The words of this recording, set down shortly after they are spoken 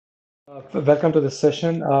Welcome to this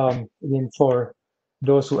session. Again, for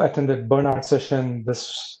those who attended Bernard's session,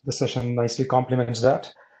 this session nicely complements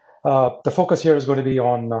that. The focus here is going to be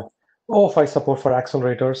on OFI support for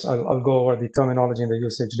accelerators. I'll go over the terminology and the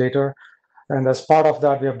usage later. And as part of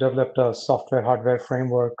that, we have developed a software-hardware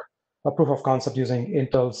framework, a proof of concept using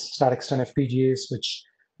Intel's Stratix10 FPGAs, which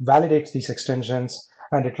validates these extensions,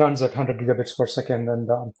 and it runs at 100 gigabits per second. And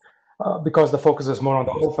because the focus is more on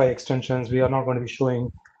the OFI extensions, we are not going to be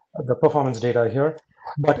showing the performance data here.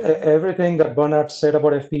 But everything that Bernard said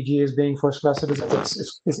about FPGAs being first-class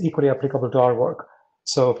citizens is equally applicable to our work.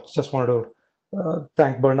 So just wanted to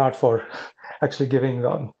thank Bernard for actually giving,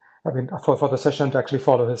 for the session to actually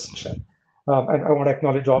follow his session. And I want to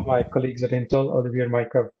acknowledge all my colleagues at Intel. Olivier and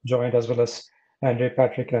Mike have joined, as well as Andre,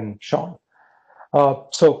 Patrick, and Sean.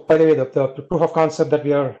 So by the way, the proof of concept that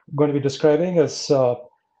we are going to be describing is not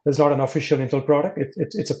an official Intel product.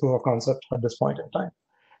 It's a proof of concept at this point in time.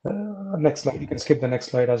 Next slide. You can skip the next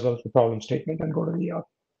slide as well as the problem statement and go to the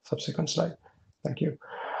subsequent slide. Thank you.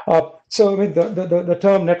 So I mean, the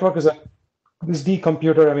term network is the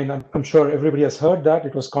computer. I mean, I'm sure everybody has heard that.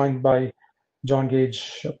 It was coined by John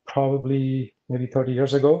Gage probably maybe 30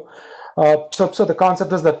 years ago. So the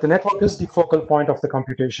concept is that the network is the focal point of the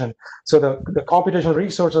computation. So the computational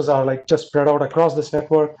resources are like just spread out across this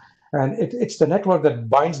network, and it's the network that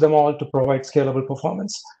binds them all to provide scalable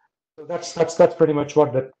performance. So that's pretty much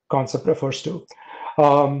what that concept refers to,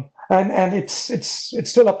 and it's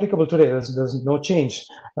still applicable today. There's no change,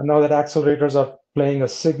 and now that accelerators are playing a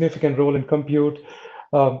significant role in compute,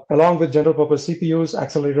 along with general purpose CPUs,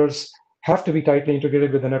 accelerators have to be tightly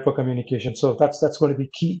integrated with the network communication. So that's going to be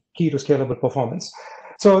key to scalable performance.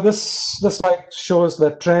 So this slide shows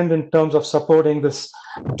the trend in terms of supporting this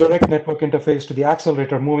direct network interface to the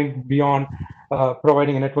accelerator, moving beyond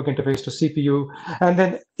providing a network interface to CPU, and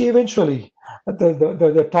then eventually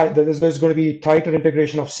there's going to be tighter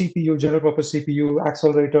integration of CPU, general purpose CPU,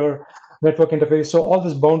 accelerator, network interface. So all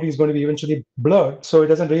this boundary is going to be eventually blurred. So it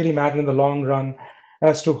doesn't really matter in the long run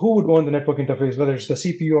as to who would own the network interface, whether it's the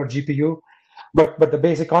CPU or GPU. But the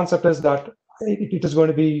basic concept is that it is going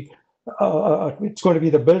to be it's going to be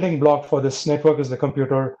the building block for this network is the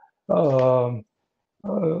computer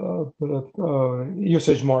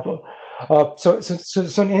usage model. So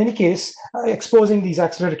in any case, exposing these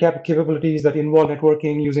accelerator capabilities that involve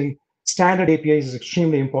networking using standard APIs is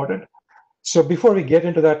extremely important. So before we get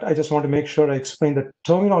into that, I just want to make sure I explain the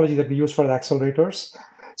terminology that we use for the accelerators.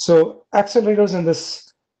 So accelerators in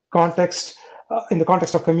this context, in the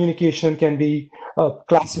context of communication, can be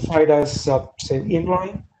classified as, say,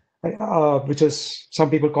 inline, which is,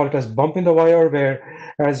 some people call it as bump in the wire, where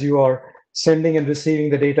as you are sending and receiving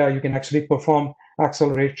the data, you can actually perform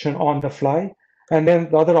acceleration on the fly. And then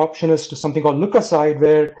the other option is to something called look aside,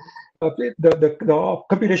 where the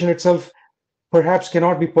computation itself perhaps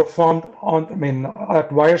cannot be performed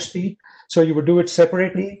at wire speed. So you would do it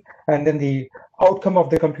separately, and then the outcome of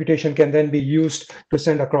the computation can then be used to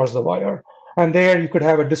send across the wire. And there you could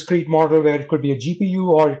have a discrete model where it could be a GPU,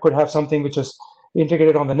 or it could have something which is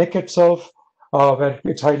integrated on the NIC itself, where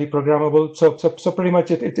it's highly programmable. So pretty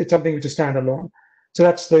much it's something which is standalone. So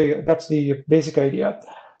that's the basic idea.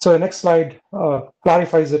 So the next slide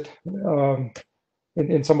clarifies it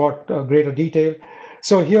in somewhat greater detail.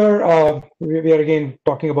 So here we are again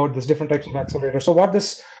talking about these different types of accelerators. So what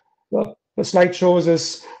this the slide shows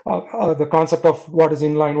is the concept of what is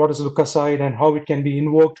inline, what is look aside, and how it can be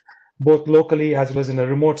invoked both locally as well as in a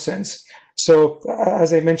remote sense. So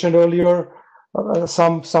as I mentioned earlier,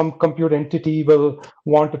 some compute entity will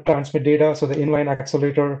want to transmit data. So the inline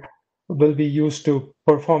accelerator will be used to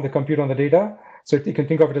perform the compute on the data. So you can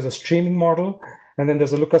think of it as a streaming model. And then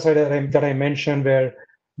there's a look aside that I mentioned, where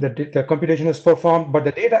the computation is performed, but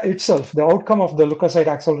the data itself, the outcome of the look aside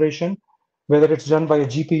acceleration, whether it's done by a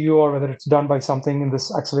GPU or whether it's done by something in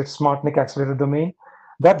this accelerator, smart NIC accelerator domain,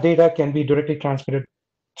 that data can be directly transmitted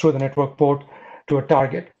through the network port to a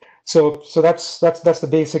target. So that's the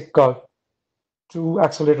basic two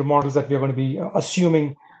accelerator models that we are going to be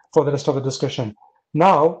assuming for the rest of the discussion.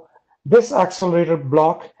 Now, this accelerator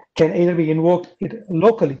block can either be invoked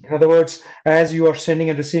locally. In other words, as you are sending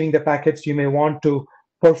and receiving the packets, you may want to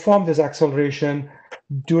perform this acceleration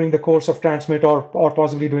during the course of transmit or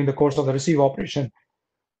possibly during the course of the receive operation.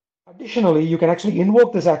 Additionally, you can actually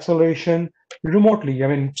invoke this acceleration remotely.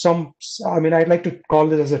 I'd like to call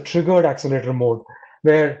this as a triggered accelerator mode,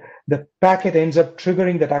 where the packet ends up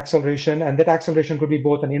triggering that acceleration, and that acceleration could be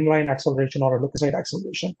both an inline acceleration or a look aside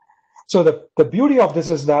acceleration. So the beauty of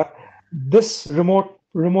this is that this remote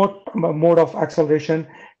mode of acceleration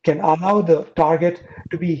can allow the target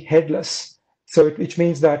to be headless. So which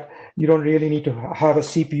means that you don't really need to have a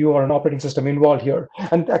CPU or an operating system involved here.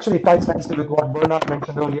 And actually, it ties nicely with what Bernard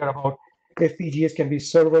mentioned earlier about FPGAs can be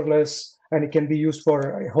serverless and it can be used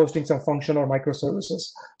for hosting some function or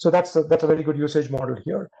microservices. So that's a very good usage model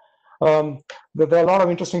here. There are a lot of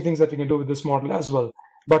interesting things that we can do with this model as well.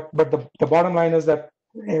 But the bottom line is that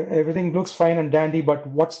everything looks fine and dandy, but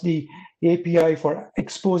what's the API for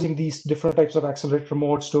exposing these different types of accelerator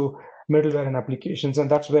modes to middleware and applications? And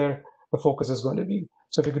that's where the focus is going to be.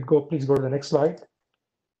 So if you could please go to the next slide.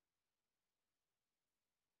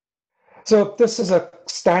 So this is a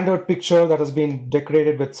standard picture that has been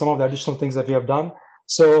decorated with some of the additional things that we have done.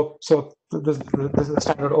 So this is the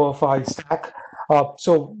standard OFI stack.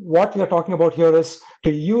 So what we are talking about here is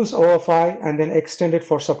to use OFI and then extend it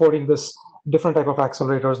for supporting this different type of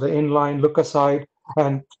accelerators, the inline, look aside,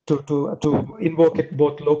 and to invoke it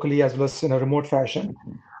both locally as well as in a remote fashion.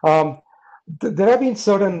 There have been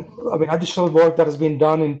certain additional work that has been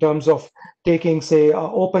done in terms of taking, say,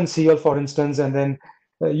 OpenCL, for instance, and then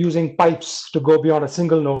using pipes to go beyond a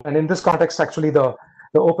single node. And in this context, actually, the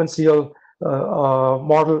OpenCL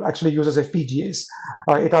model actually uses FPGAs.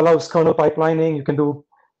 It allows kernel pipelining. You can do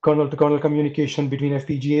kernel-to-kernel communication between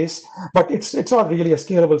FPGAs, but it's not really a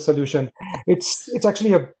scalable solution. It's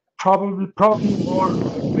actually probably more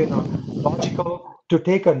logical to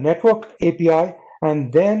take a network API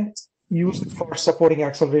and then use it for supporting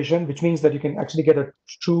acceleration, which means that you can actually get a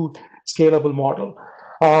true scalable model.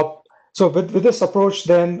 So with this approach,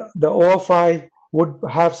 then the OFI would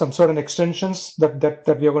have some certain extensions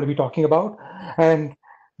that we are going to be talking about. And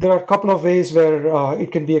there are a couple of ways where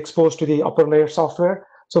it can be exposed to the upper layer software.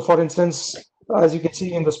 So for instance, as you can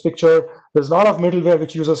see in this picture, there's a lot of middleware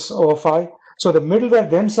which uses OFI. So the middleware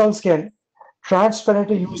themselves can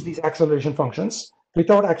transparently use these acceleration functions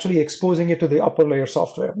without actually exposing it to the upper layer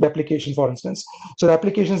software, the application, for instance. So the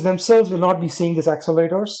applications themselves will not be seeing these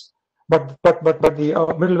accelerators, but the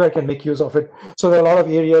middleware can make use of it. So there are a lot of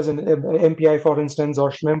areas in MPI, for instance, or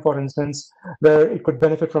SHMEM, for instance, where it could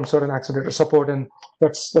benefit from certain accelerator support, and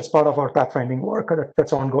that's part of our pathfinding work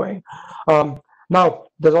that's ongoing. Now,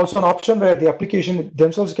 there's also an option where the application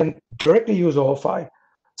themselves can directly use OFI.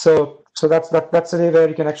 So that's a way where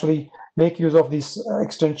you can actually make use of these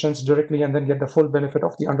extensions directly and then get the full benefit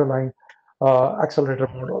of the underlying accelerator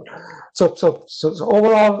model. So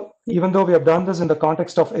overall, even though we have done this in the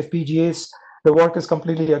context of FPGAs, the work is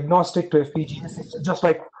completely agnostic to FPGAs, just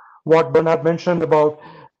like what Bernard mentioned about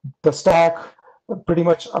the stack, pretty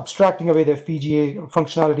much abstracting away the FPGA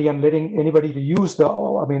functionality and letting anybody to use the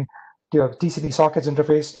TCP sockets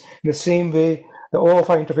interface. In the same way, the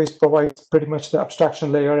OFI interface provides pretty much the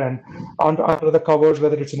abstraction layer, and under the covers,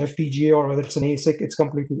 whether it's an FPGA or whether it's an ASIC, it's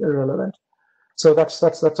completely irrelevant. So that's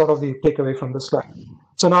sort of the takeaway from this slide.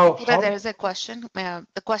 So now, there is a question.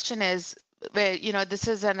 The question is, where this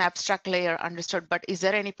is an abstract layer, understood, but is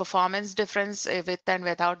there any performance difference with and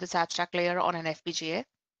without this abstract layer on an FPGA?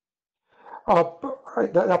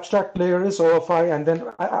 The abstract layer is OFI, and then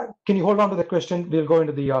can you hold on to the question? We'll go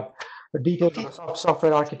into the details of the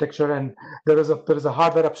software architecture, and there is a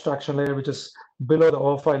hardware abstraction layer which is below the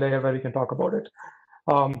OFI layer where we can talk about it.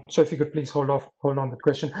 So if you could please hold on to the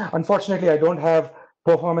question. Unfortunately, I don't have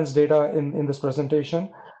performance data in this presentation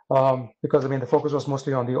because the focus was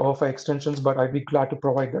mostly on the OFI extensions, but I'd be glad to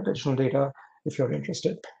provide the additional data if you're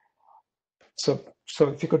interested. So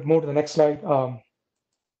if you could move to the next slide.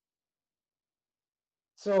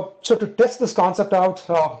 So to test this concept out,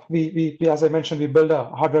 we as I mentioned, we build a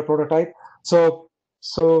hardware prototype. So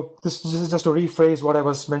this is just to rephrase what I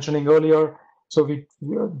was mentioning earlier. So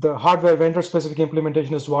the hardware vendor-specific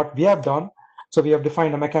implementation is what we have done. So we have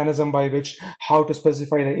defined a mechanism by which how to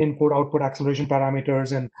specify the input-output acceleration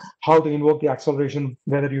parameters and how to invoke the acceleration,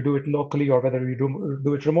 whether you do it locally or whether you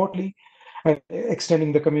do it remotely, and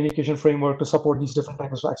extending the communication framework to support these different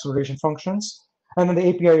types of acceleration functions. And then the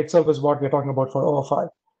API itself is what we're talking about for OFI.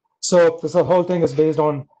 So this whole thing is based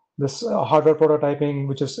on this hardware prototyping,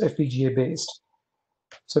 which is FPGA based.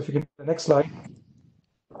 So if you can, the next slide.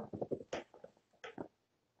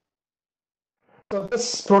 So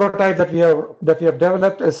this prototype that we have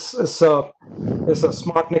developed is a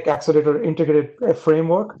SmartNIC accelerator integrated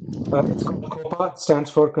framework. It's called COPA, stands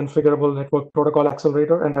for Configurable Network Protocol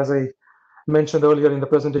Accelerator, and as I mentioned earlier in the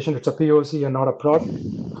presentation, it's a POC and not a prod.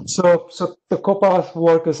 So the COPA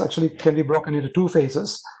work can be broken into two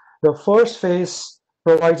phases. The first phase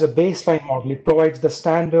provides a baseline model. It provides the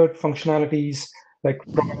standard functionalities like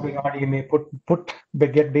providing RDMA, put the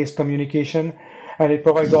get-based communication, and it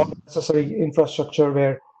provides all the necessary infrastructure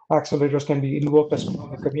where accelerators can be invoked as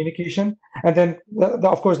part of the communication. And then,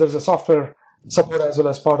 of course, there's a software support as well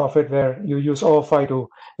as part of it where you use OFI to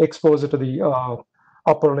expose it to the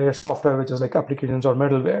upper layer software, which is like applications or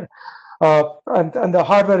middleware. And the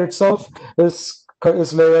hardware itself is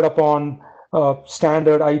layered upon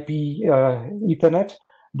standard IP Ethernet.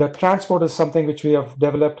 The transport is something which we have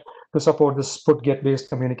developed to support this put-get-based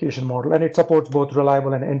communication model, and it supports both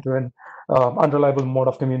reliable and end-to-end unreliable mode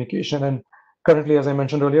of communication. And currently, as I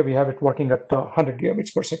mentioned earlier, we have it working at 100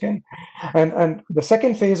 gigabits per second. And the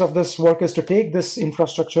second phase of this work is to take this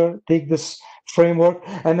infrastructure, take this framework,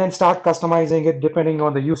 and then start customizing it depending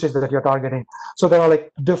on the usage that you're targeting. So there are like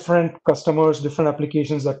different customers, different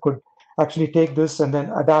applications that could actually take this and then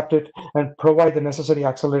adapt it and provide the necessary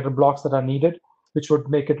accelerator blocks that are needed, which would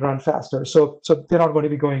make it run faster. So they're not going to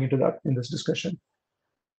be going into that in this discussion.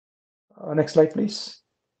 Next slide, please.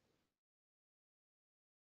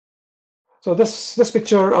 So this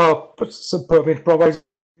picture provides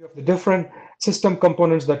the different system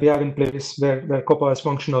components that we have in place where COPA is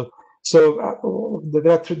functional. So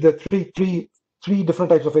there are three different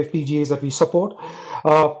types of FPGAs that we support.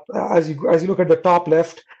 As you look at the top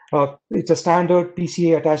left, it's a standard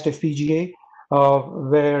PCA attached FPGA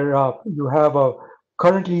where you have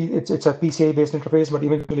currently it's a PCA based interface, but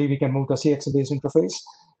eventually we can move to a CX based interface.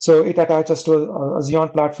 So it attaches to a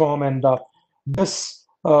Xeon platform, and this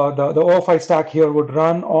the OFI stack here would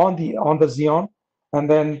run on the Xeon, and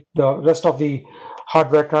then the rest of the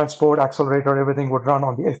hardware, transport, accelerator, everything would run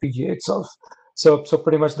on the FPGA itself. So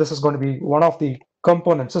pretty much this is going to be one of the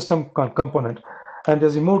system component. And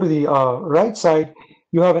as you move to the right side,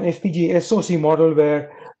 you have an FPGA SoC model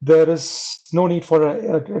where there is no need for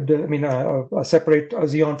a separate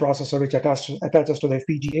Xeon processor which attaches to the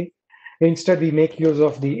FPGA. Instead, we make use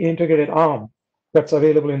of the integrated ARM that's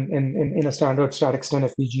available in a standard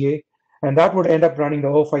Stratix10 FPGA, and that would end up running the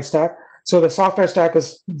OFI stack. So the software stack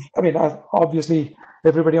is, obviously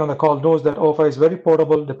everybody on the call knows that OFI is very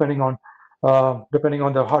portable depending on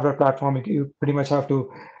the hardware platform. You pretty much have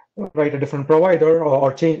to write a different provider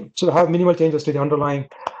or change, so have minimal changes to the underlying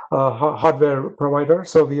hardware provider.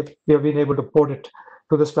 So we have been able to port it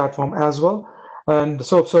to this platform as well. And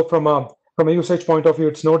so from a usage point of view,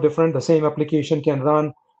 it's no different. The same application can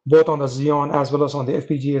run both on the Xeon as well as on the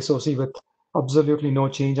FPGA SoC with absolutely no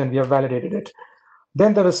change, and we have validated it.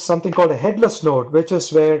 Then there is something called a headless node, which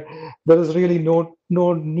is where there is really no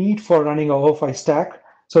need for running a OFI stack.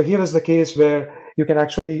 So here is the case where you can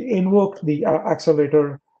actually invoke the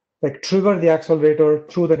accelerator, like trigger the accelerator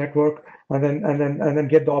through the network, and then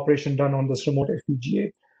get the operation done on this remote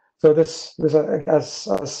FPGA. So this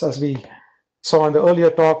as we saw in the earlier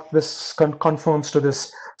talk, this conforms to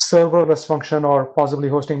this serverless function or possibly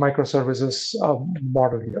hosting microservices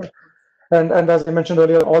model here. And as I mentioned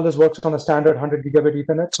earlier, all this works on a standard 100 gigabit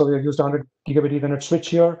Ethernet. So we have used 100 gigabit Ethernet switch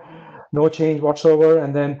here, no change whatsoever.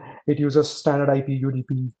 And then it uses standard IP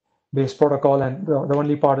UDP based protocol. And the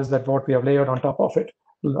only part is that what we have layered on top of it,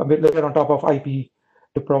 a bit layered on top of IP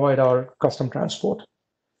to provide our custom transport.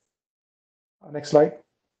 Next slide.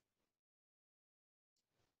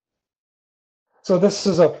 So this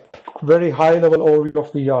is a very high level overview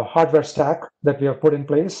of the hardware stack that we have put in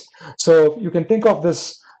place. So you can think of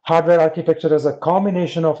this hardware architecture as a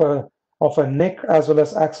combination of a NIC as well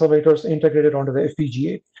as accelerators integrated onto the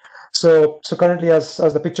FPGA. So currently, as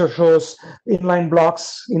the picture shows, inline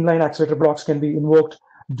accelerator blocks can be invoked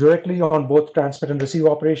directly on both transmit and receive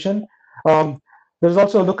operation. There's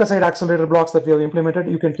also look-aside accelerator blocks that we have implemented.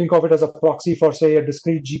 You can think of it as a proxy for, say, a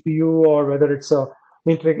discrete GPU, or whether it's a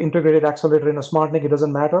integrated accelerator in a smart NIC, it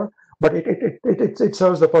doesn't matter. But it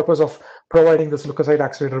serves the purpose of providing this look-aside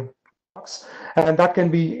accelerator blocks, and that can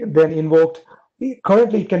be then invoked.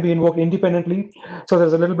 Currently, it can be invoked independently. So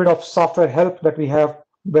there's a little bit of software help that we have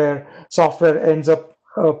where software ends up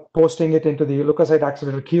posting it into the look-aside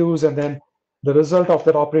accelerator queues, and then the result of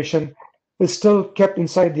that operation is still kept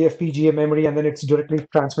inside the FPGA memory, and then it's directly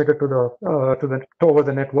transmitted to over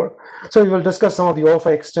the network. So we will discuss some of the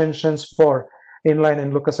OFI extensions for inline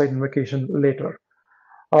and look-aside invocation later.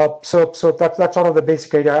 So that's sort of the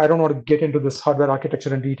basic idea. I don't want to get into this hardware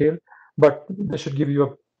architecture in detail, but this should give you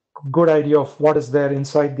a good idea of what is there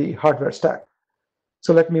inside the hardware stack.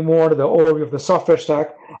 So let me move on to the overview of the software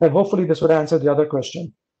stack, and hopefully this would answer the other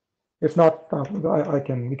question. If not,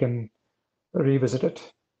 we can revisit it.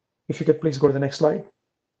 If you could please go to the next slide.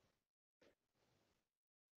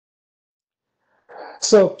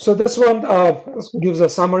 So this one gives a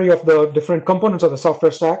summary of the different components of the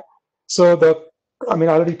software stack. So I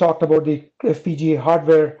already talked about the FPGA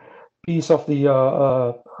hardware piece of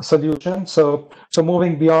the solution. So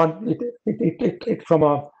moving beyond it from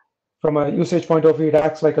a usage point of view, it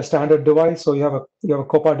acts like a standard device. So you have a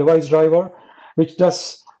COPA device driver, which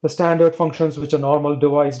does the standard functions which a normal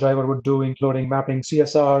device driver would do, including mapping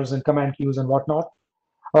CSRs and command queues and whatnot.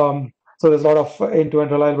 So there's a lot of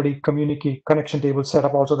end-to-end reliability connection table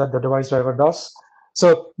setup also that the device driver does.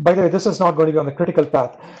 So by the way, this is not going to be on the critical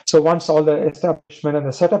path. So once all the establishment and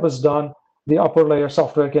the setup is done, the upper layer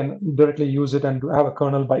software can directly use it and have a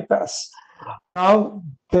kernel bypass. Now,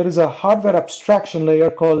 there is a hardware abstraction layer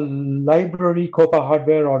called library COPA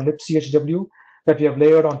hardware or libchw that we have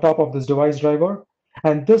layered on top of this device driver.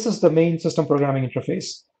 And this is the main system programming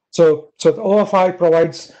interface. So the OFI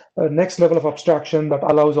provides a next level of abstraction that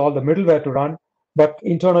allows all the middleware to run. But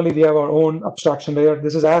internally, we have our own abstraction layer.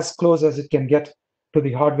 This is as close as it can get to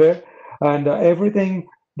the hardware. And everything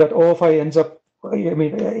that OFI ends up,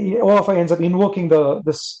 OFI ends up invoking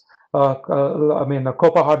this a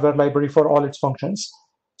COPA hardware library for all its functions.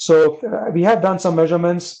 So we have done some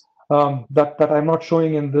measurements that I'm not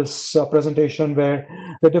showing in this presentation, where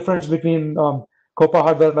the difference between COPA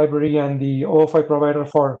hardware library and the OFI provider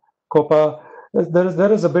for COPA,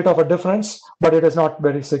 there is a bit of a difference, but it is not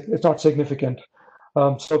it's not significant.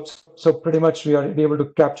 So pretty much we are able to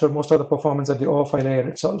capture most of the performance at the OFI layer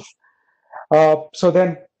itself. So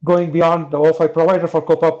then going beyond the OFI provider for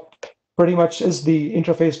COPA pretty much is the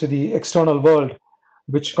interface to the external world,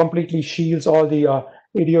 which completely shields all the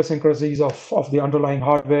idiosyncrasies of the underlying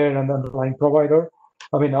hardware and the underlying provider,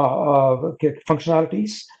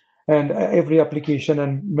 functionalities. And every application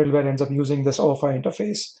and middleware ends up using this OFI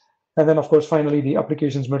interface. And then, of course, finally, the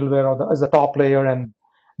applications middleware is the top layer, and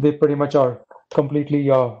they pretty much are completely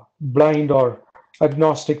blind or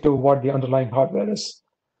agnostic to what the underlying hardware is.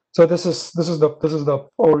 So this is the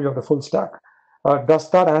overview of the full stack. Does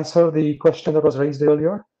that answer the question that was raised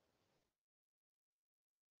earlier?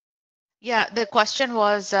 Yeah, the question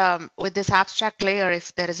was with this abstract layer,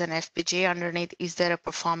 if there is an FPGA underneath, is there a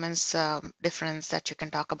performance difference that you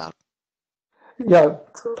can talk about? Yeah,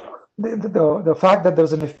 the fact that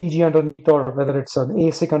there's an FPGA underneath, or whether it's an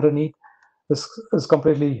ASIC underneath, is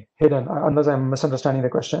completely hidden, unless I'm misunderstanding the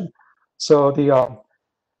question. So the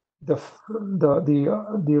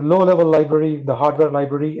low-level library, the hardware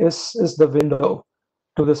library, is the window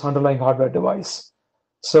to this underlying hardware device.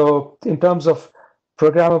 So in terms of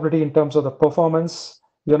programmability, in terms of the performance,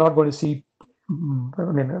 you're not going to see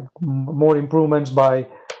more improvements by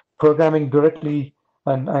programming directly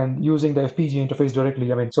and using the FPGA interface directly.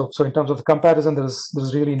 So in terms of the comparison, there's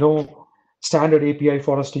really no standard API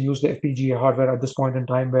for us to use the FPGA hardware at this point in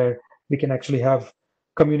time, where we can actually have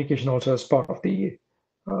communication also as part of the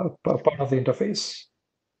interface.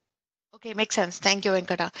 Okay, makes sense. Thank you,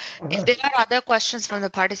 Venkata. If there are other questions from the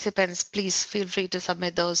participants, please feel free to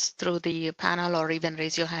submit those through the panel or even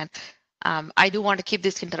raise your hand. I do want to keep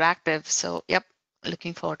this interactive, so yep,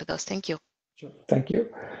 looking forward to those. Thank you. Sure. Thank you.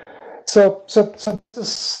 So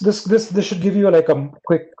this should give you like a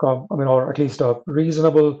quick, or at least a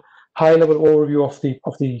reasonable high-level overview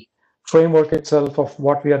of the framework itself, of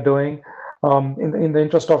what we are doing. In the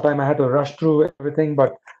interest of time, I had to rush through everything,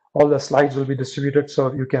 but all the slides will be distributed,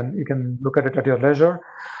 so you can look at it at your leisure.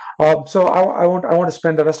 So I want to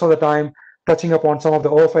spend the rest of the time touching upon some of the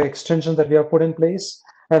OFI extensions that we have put in place,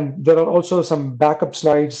 and there are also some backup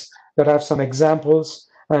slides that have some examples.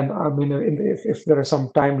 And if there is some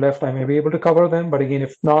time left, I may be able to cover them. But again,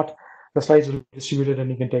 if not, the slides will be distributed and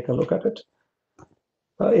you can take a look at it.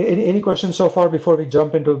 Any questions so far before we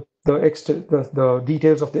jump into the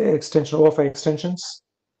details of the extension, OFI extensions?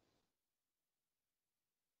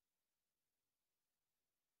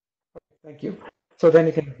 Thank you. So then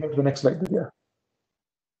you can go to the next slide, Divya.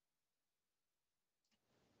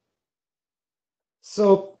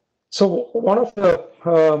 So one of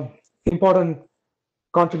the important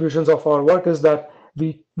contributions of our work is that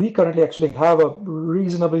we currently actually have a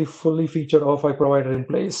reasonably fully featured OFI provider in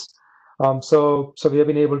place. So we have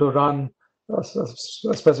been able to run a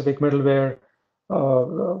specific middleware.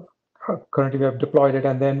 Currently, we have deployed it,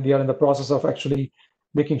 and then we are in the process of actually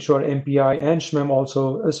making sure MPI and SHMEM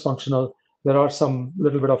also is functional. There are some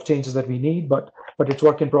little bit of changes that we need, but it's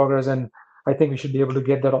work in progress, and I think we should be able to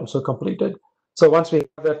get that also completed. So once we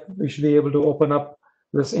have that, we should be able to open up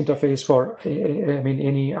this interface for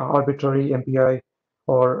any arbitrary MPI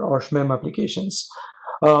or SHMEM applications.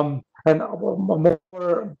 And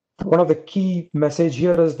one of the key message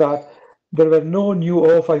here is that there were no new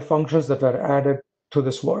OFI functions that were added to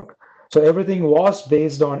this work. So everything was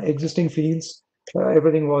based on existing fields.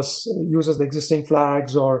 Everything uses the existing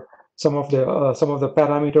flags or some of the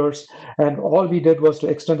parameters, and all we did was to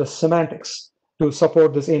extend the semantics to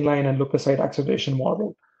support this inline and look-aside acceleration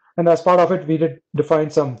model. And as part of it, we did define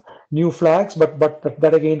some new flags, but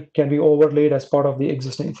that again can be overlaid as part of the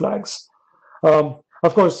existing flags. Of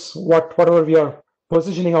course, whatever we are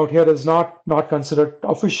positioning out here is not considered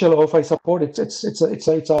official OFI support.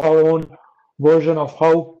 It's our own version of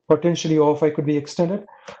how potentially OFI could be extended.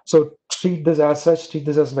 So treat this as such, treat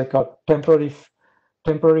this as like a temporary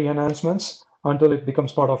enhancements until it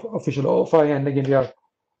becomes part of official OFI. And again,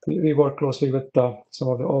 we work closely with some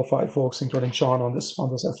of the OFI folks, including Sean, on this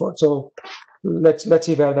effort. So let's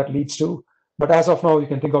see where that leads to. But as of now, you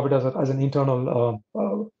can think of it as an internal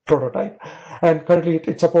prototype. And currently,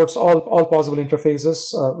 it supports all possible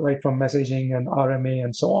interfaces, right from messaging and RMA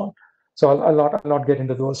and so on. So I'll not get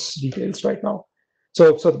into those details right now.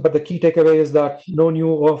 But the key takeaway is that no new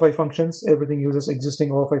OFI functions. Everything uses existing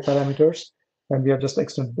OFI parameters, and we have just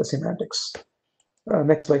extended the semantics.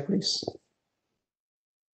 Next slide, please.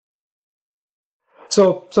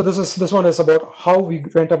 So this one is about how we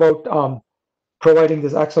went about providing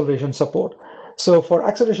this acceleration support. So for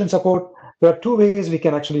acceleration support, there are two ways we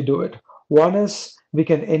can actually do it. One is we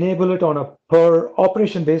can enable it on a per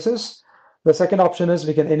operation basis. The second option is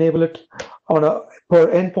we can enable it on a per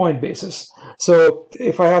endpoint basis. So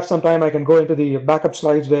if I have some time, I can go into the backup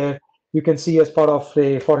slides where you can see as part of,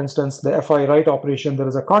 for instance, the FI write operation, there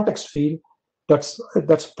is a context field that's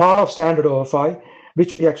part of standard OFI,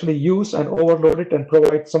 which we actually use and overload it and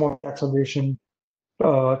provide some of the acceleration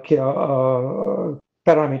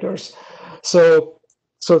parameters. So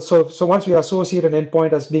once we associate an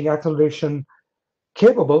endpoint as being acceleration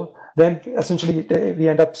capable, then essentially we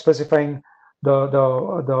end up specifying the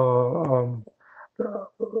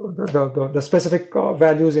specific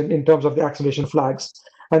values in terms of the acceleration flags.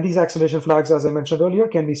 And these acceleration flags, as I mentioned earlier,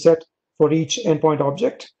 can be set for each endpoint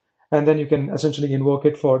object, and then you can essentially invoke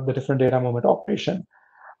it for the different data moment operation.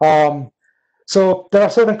 So there are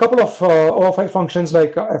certain couple of OFI functions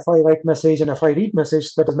like FI write message and FI read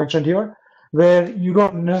message that is mentioned here, where you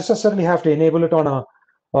don't necessarily have to enable it on an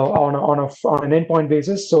endpoint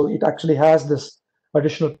basis. So it actually has this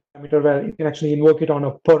additional parameter where you can actually invoke it on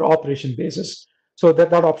a per operation basis. So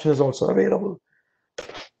that option is also available.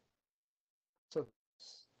 So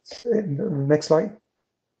next slide.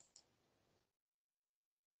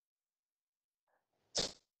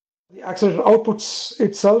 The accelerator outputs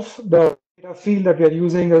itself, the data field that we are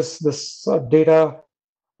using is this data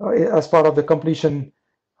as part of the completion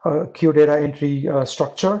queue data entry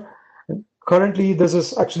structure. Currently, this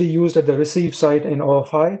is actually used at the receive side in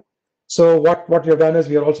OFI. So what we have done is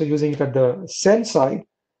we are also using it at the send side.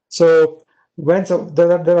 So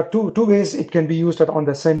there are two ways it can be used on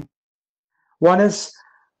the send. One is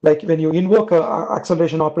like when you invoke an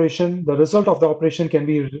acceleration operation, the result of the operation can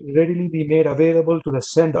be readily be made available to the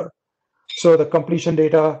sender. So the completion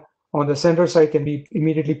data on the sender side can be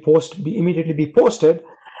immediately be posted,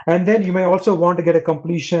 and then you may also want to get a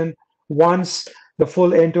completion once the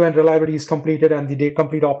full end-to-end reliability is completed and the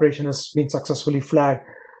complete operation has been successfully flagged.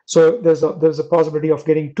 So there's a possibility of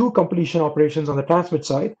getting two completion operations on the transmit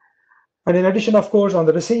side, and in addition, of course, on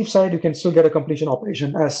the receive side, you can still get a completion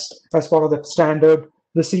operation as part of the standard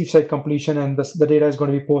receive side completion, and the data is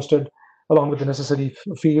going to be posted along with the necessary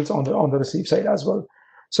fields on the receive side as well.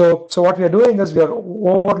 So what we are doing is we are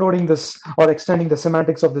overloading this or extending the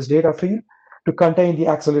semantics of this data field to contain the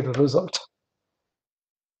accelerated result.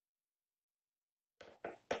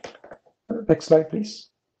 Next slide, please.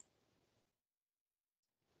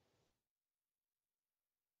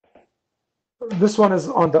 This one is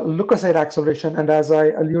on the looker side acceleration, and as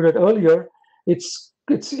I alluded earlier, it's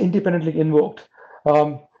independently invoked.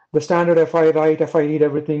 The standard FI write, FI read,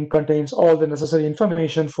 everything contains all the necessary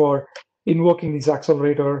information for invoking this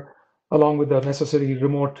accelerator along with the necessary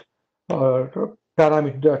remote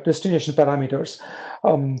destination parameters.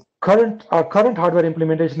 Our current hardware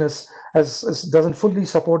implementation doesn't fully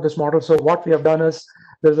support this model. So what we have done is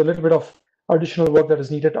there's a little bit of additional work that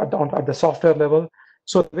is needed at the software level.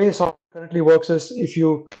 So the way software currently works is, if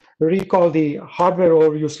you recall the hardware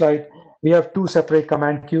overview slide, we have two separate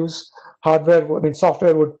command queues.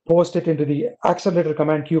 Software would post it into the accelerator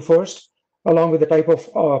command queue first, along with the type of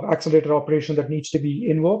accelerator operation that needs to be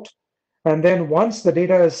invoked. And then once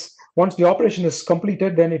the operation is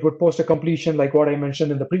completed, then it would post a completion like what I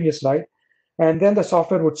mentioned in the previous slide. And then the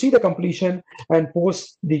software would see the completion and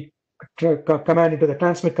post the command into the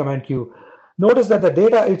transmit command queue. Notice that the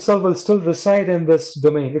data itself will still reside in this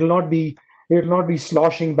domain. It will not be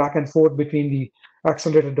sloshing back and forth between the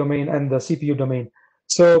accelerator domain and the CPU domain.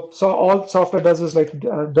 So all software does is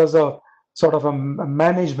does a sort of a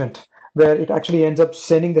management where it actually ends up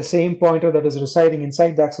sending the same pointer that is residing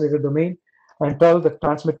inside the accelerator domain and tell the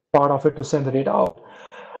transmit part of it to send the data out.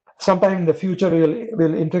 Sometime in the future,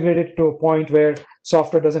 we'll integrate it to a point where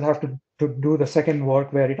software doesn't have to do the second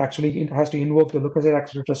work, where it actually has to invoke the looker side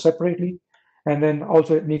accelerator separately, and then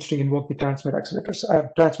also it needs to invoke the transmit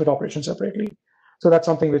operation separately. So that's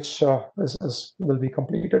something which will be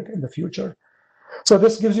completed in the future. So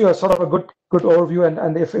this gives you a sort of a good overview,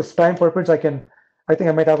 and if time permits, I think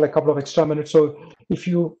I might have like a couple of extra minutes. So if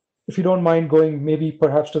you don't mind going maybe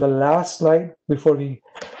perhaps to the last slide before we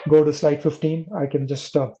go to slide 15, I can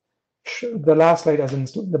just the last slide as in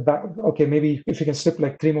the back. Okay, maybe if you can skip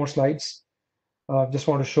like 3 more slides. Just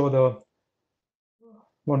want to show the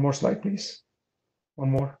one more slide, please.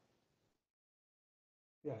 One more.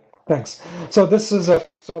 Yeah, thanks. So this is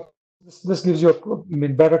this gives you a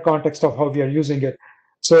better context of how we are using it.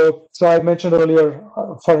 So I mentioned earlier,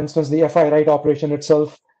 for instance, the FI write operation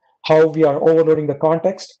itself, how we are overloading the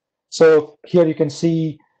context. So here you can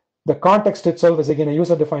see the context itself is again a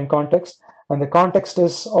user-defined context, and the context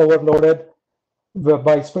is overloaded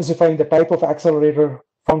by specifying the type of accelerator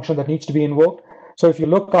function that needs to be invoked. So if you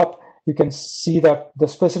look up, you can see that the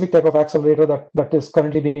specific type of accelerator that is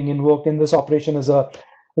currently being invoked in this operation is a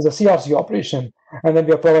CRC operation. And then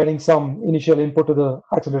we are providing some initial input to the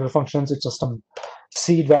accelerator functions. It's just some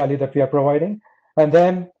seed value that we are providing. And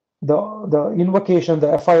then the invocation,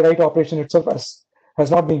 the FI write operation itself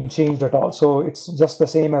has not been changed at all. So it's just the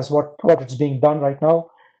same as what it's being done right now.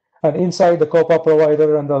 And inside the COPA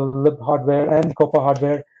provider and the lib hardware and the COPA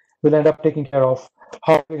hardware will end up taking care of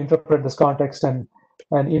how to interpret this context and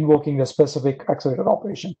invoking the specific accelerator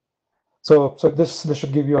operation. So this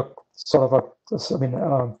should give you a sort of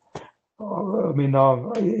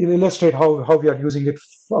illustrate how we are using it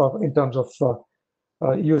in terms of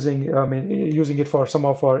using it for some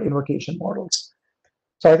of our invocation models.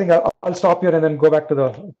 So I think I'll stop here and then go back to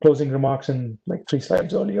the closing remarks in like 3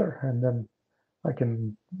 slides earlier, and then I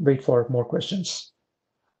can wait for more questions.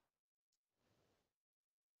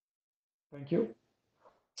 Thank you.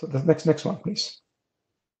 So the next one, please.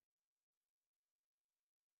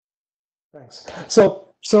 Thanks.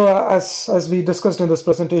 So as we discussed in this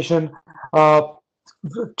presentation,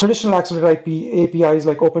 traditional accelerator APIs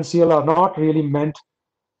like OpenCL are not really meant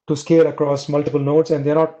to scale across multiple nodes, and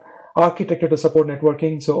they're not architected to support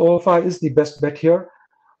networking. So OFI is the best bet here.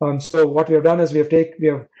 So what we have done is we have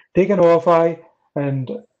taken OFI and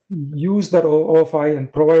used that OFI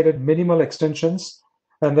and provided minimal extensions,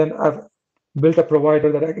 and then I've built a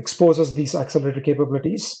provider that exposes these accelerator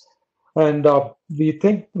capabilities. And we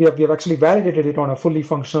think we have actually validated it on a fully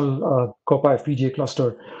functional COPA FPGA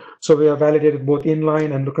cluster. So we have validated both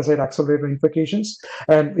inline and look-aside accelerator implications,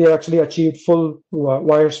 and we have actually achieved full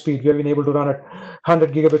wire speed. We have been able to run at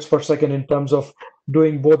 100 gigabits per second in terms of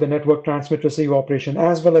doing both the network transmit receive operation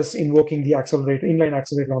as well as invoking the accelerator, inline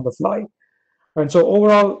accelerator on the fly. And so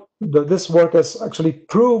overall, this work has actually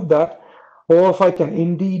proved that OFI can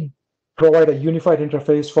indeed provide a unified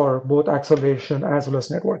interface for both acceleration as well as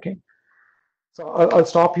networking. So I'll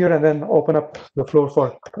stop here and then open up the floor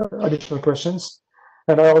for additional questions.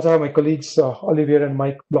 And I also have my colleagues, Olivier and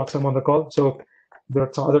Mike Bloxham on the call. So if there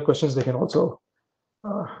are some other questions, they can also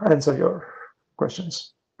answer your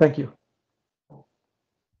questions. Thank you.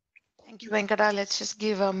 Thank you, Venkata. Let's just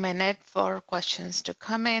give a minute for questions to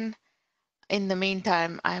come in. In the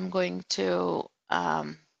meantime, I'm going to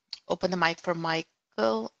open the mic for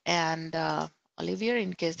Michael and Olivier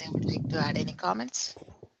in case they would like to add any comments.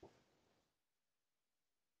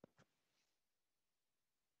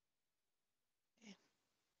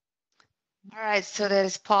 All right, so there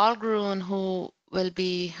is Paul Gruen who will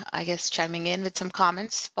be, I guess, chiming in with some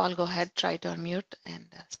comments. Paul, go ahead, try to unmute and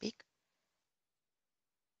speak.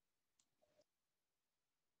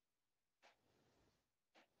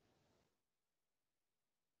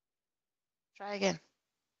 Try again.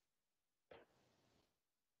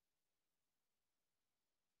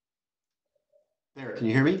 There, can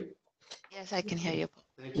you hear me? Yes, I can hear you.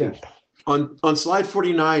 Thank you. On slide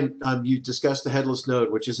 49, you discussed the headless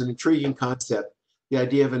node, which is an intriguing concept. The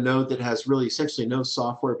idea of a node that has really essentially no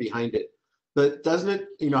software behind it. But doesn't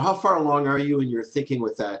it, how far along are you in your thinking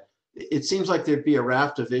with that? It seems like there'd be a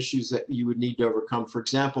raft of issues that you would need to overcome. For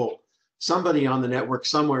example, somebody on the network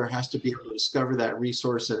somewhere has to be able to discover that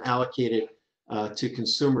resource and allocate it to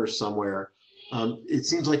consumers somewhere. It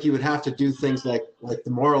seems like you would have to do things like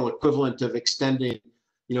the moral equivalent of extending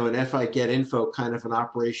an FI get info kind of an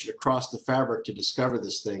operation across the fabric to discover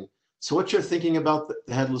this thing. So what's your thinking about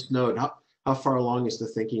the headless node? How far along is the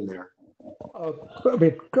thinking there?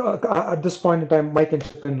 At this point in time, Mike can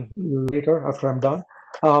chip in later after I'm done.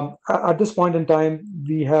 At this point in time,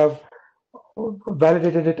 we have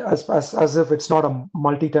validated it as if it's not a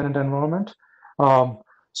multi-tenant environment.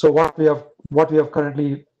 So what we have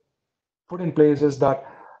currently put in place is that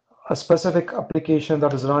a specific application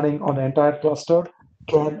that is running on the entire cluster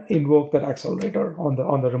can invoke that accelerator on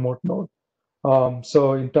the remote node.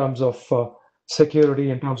 So in terms of security,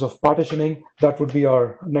 in terms of partitioning, that would be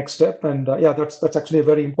our next step. And yeah, that's actually a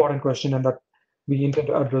very important question, and that we intend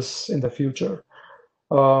to address in the future.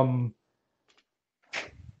 But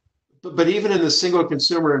even in the single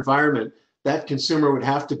consumer environment, that consumer would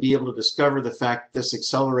have to be able to discover the fact this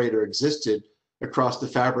accelerator existed across the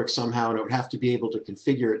fabric somehow, and it would have to be able to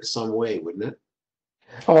configure it some way, wouldn't it?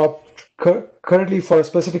 Currently, for a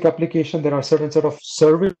specific application, there are certain set of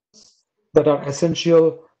services that are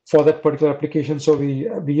essential for that particular application. So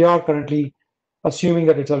we are currently assuming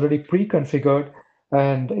that it's already pre-configured,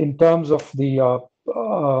 and in terms of the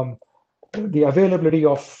availability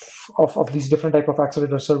of these different type of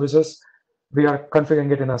accelerator services, we are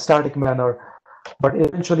configuring it in a static manner. But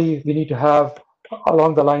eventually, we need to have,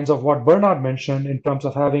 along the lines of what Bernard mentioned, in terms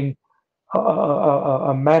of having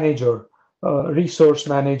a manager, a resource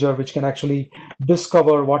manager, which can actually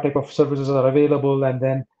discover what type of services are available and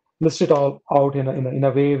then list it all out in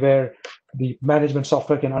a way where the management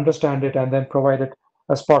software can understand it and then provide it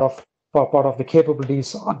as part of the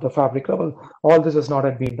capabilities at the fabric level. All this has not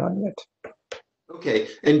yet been done yet. Okay,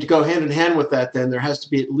 and to go hand in hand with that, then there has to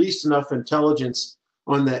be at least enough intelligence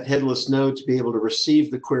on that headless node to be able to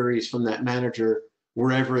receive the queries from that manager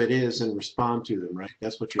wherever it is and respond to them, right?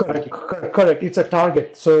 That's what you're thinking. Correct. It's a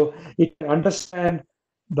target, so it can understand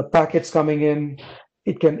the packets coming in.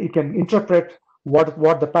 It can interpret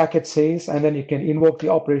what the packet says, and then it can invoke the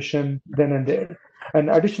operation then and there. And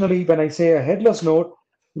additionally, when I say a headless node,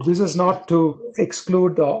 this is not to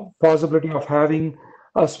exclude the possibility of having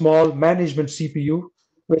a small management CPU,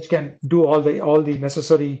 which can do all the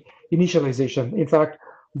necessary initialization. In fact,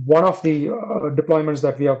 one of the deployments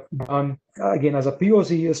that we have done, again, as a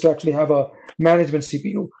POC, is to actually have a management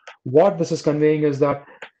CPU. What this is conveying is that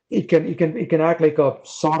it can act like a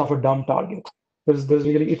sort of a dumb target.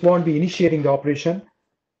 It won't be initiating the operation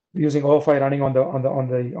using OFI running on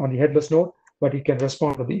the headless node, but it can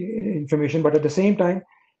respond to the information. But at the same time,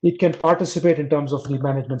 it can participate in terms of the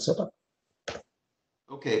management setup.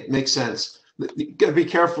 Okay, makes sense. You got to be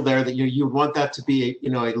careful there that you want that to be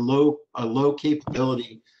a low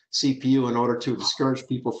capability CPU in order to discourage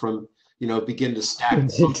people from begin to stack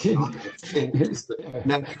the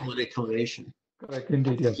natural inclination. Correct,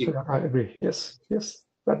 indeed. Yes, I agree. Yes,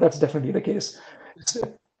 that's definitely the case.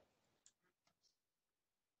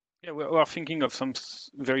 Yeah, we are thinking of some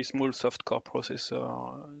very small soft core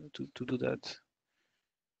processor to do that.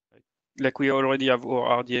 Like we already have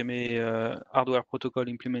our RDMA hardware protocol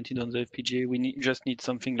implemented on the FPGA. We just need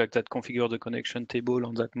something like that, configure the connection table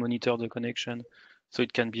on that, monitor the connection. So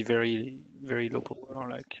it can be very, very low power,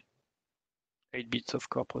 like 8 bits of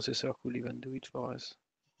core processor could even do it for us.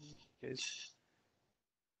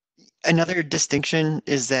 Another distinction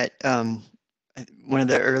is that one of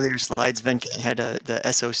the earlier slides, Venkata had the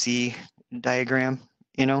SOC diagram,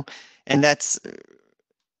 and that's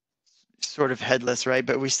sort of headless, right?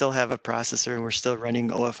 But we still have a processor and we're still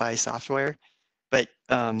running OFI software, but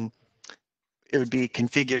it would be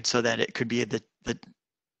configured so that it could be the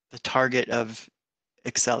target of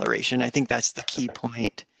acceleration. I think that's the key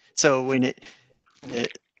point. So when it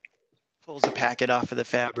pulls a packet off of the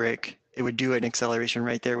fabric, it would do an acceleration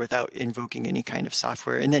right there without invoking any kind of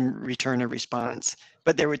software and then return a response.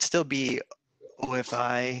 But there would still be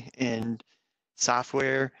OFI and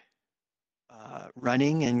software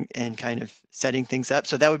running and kind of setting things up.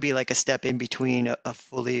 So that would be like a step in between a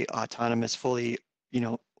fully autonomous, fully,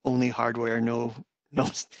 only hardware, no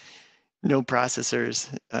processors,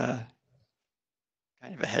 kind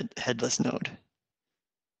of a headless node.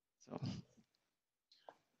 So.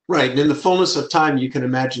 Right, and in the fullness of time, you can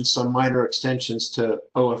imagine some minor extensions to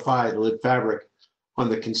OFI, the lid fabric, on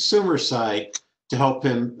the consumer side to help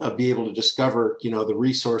him be able to discover, the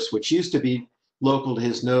resource which used to be local to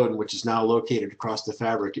his node and which is now located across the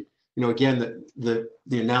fabric. Again, the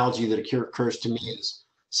analogy that occurs to me is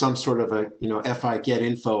some sort of a FI get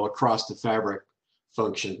info across the fabric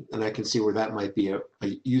function, and I can see where that might be a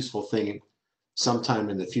useful thing sometime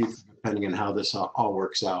in the future, depending on how this all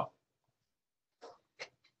works out.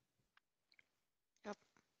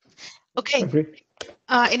 Okay.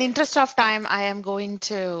 In interest of time, I am going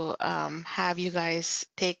to have you guys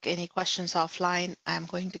take any questions offline. I'm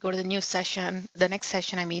going to go to the next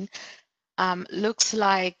session, I mean. Looks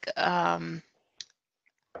like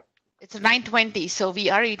it's 9:20, so we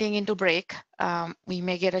are eating into break. We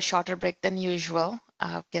may get a shorter break than usual.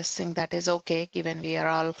 Guessing that is okay, given we are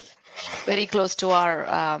all very close to our,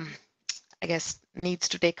 I guess, needs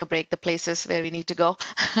to take a break, the places where we need to go.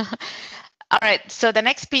 All right, so the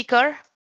next speaker